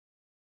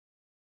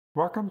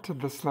Welcome to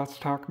this Let's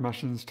Talk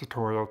Meshings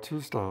Tutorial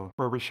Tuesday,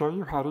 where we show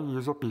you how to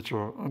use a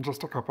feature in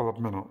just a couple of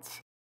minutes.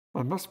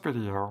 In this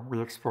video,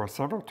 we explore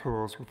several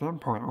tools within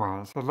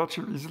Pointwise that let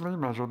you easily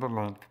measure the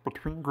length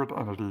between grid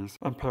entities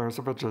and pairs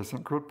of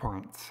adjacent grid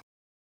points.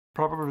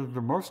 Probably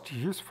the most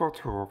useful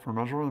tool for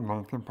measuring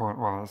length in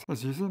Pointwise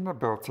is using the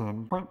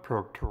built-in Point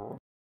Probe tool.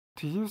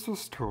 To use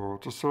this tool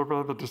to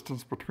survey the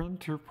distance between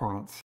 2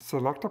 points,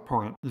 select a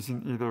point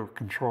using either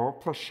Ctrl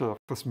plus Shift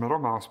plus middle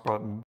mouse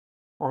button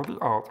or the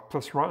Alt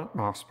plus right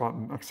mouse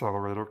button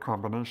accelerator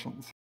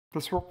combinations.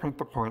 This will print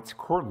the point's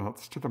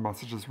coordinates to the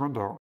messages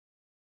window.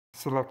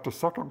 Select a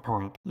second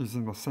point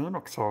using the same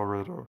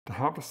accelerator to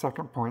have the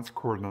second point's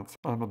coordinates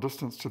and the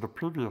distance to the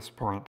previous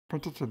point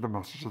printed to the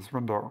messages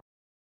window.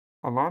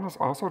 A line is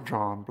also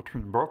drawn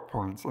between both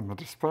points in the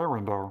display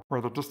window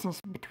where the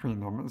distance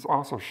between them is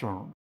also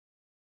shown.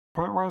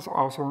 Pointwise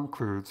also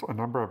includes a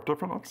number of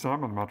different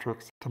examine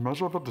metrics to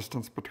measure the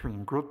distance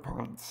between grid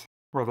points,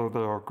 whether they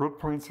are grid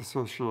points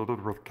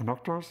associated with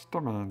connectors,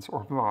 domains,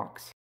 or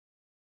blocks.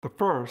 The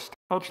first,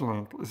 edge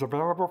length, is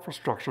available for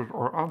structured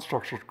or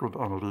unstructured grid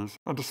entities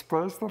and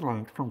displays the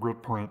length from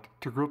grid point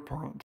to grid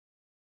point.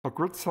 A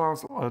grid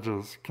cell's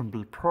edges can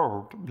be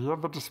probed via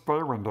the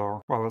display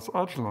window, while its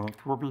edge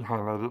length will be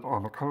highlighted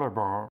on the color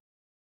bar.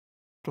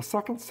 The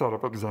second set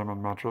of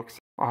examine metrics,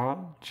 I,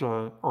 J,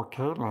 or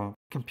K length,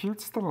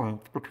 computes the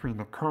length between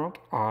the current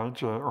I,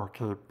 J, or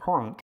K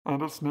point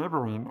and its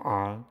neighboring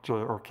I, J,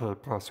 or K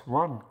plus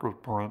 1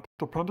 grid point,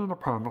 depending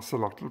upon the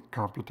selected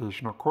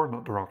computational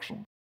coordinate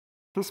direction.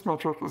 This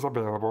metric is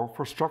available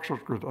for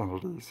structured grid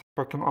entities,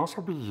 but can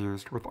also be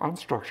used with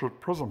unstructured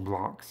prism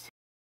blocks.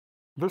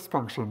 This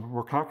function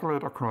will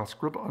calculate across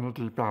grid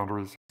entity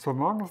boundaries so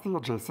long as the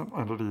adjacent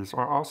entities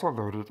are also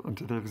loaded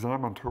into the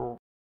examine tool.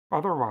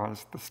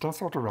 Otherwise, the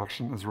stencil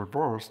direction is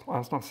reversed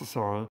as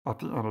necessary at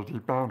the entity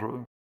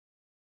boundary.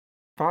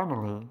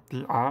 Finally,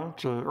 the I,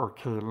 J, or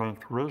K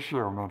length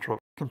ratio metric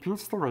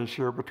computes the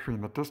ratio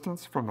between the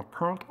distance from the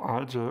current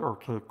I, J, or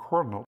K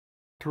coordinate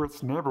to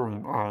its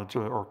neighboring I, J,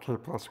 or K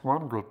plus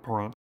 1 grid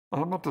point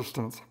and the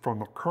distance from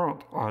the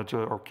current I, J,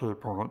 or K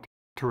point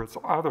to its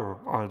other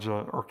I, J,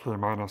 or K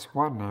minus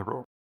 1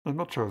 neighbor in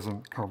the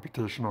chosen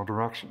computational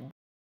direction.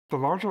 The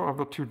larger of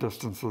the two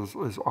distances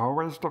is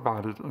always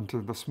divided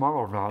into the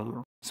smaller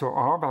value, so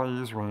all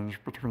values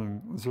range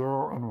between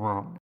 0 and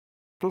 1.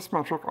 This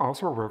metric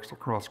also works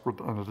across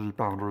grid entity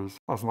boundaries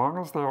as long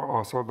as they are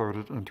also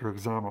loaded into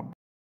examine.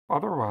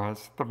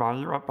 Otherwise, the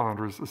value at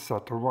boundaries is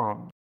set to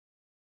 1.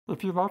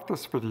 If you like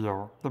this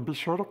video, then be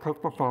sure to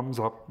click the thumbs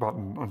up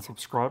button and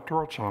subscribe to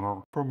our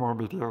channel for more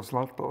videos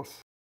like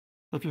this.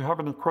 If you have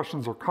any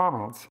questions or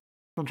comments,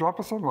 then drop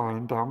us a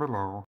line down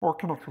below or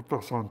connect with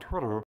us on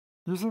Twitter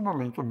using the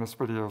link in this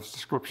video's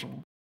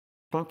description.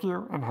 Thank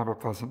you and have a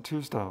pleasant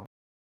Tuesday.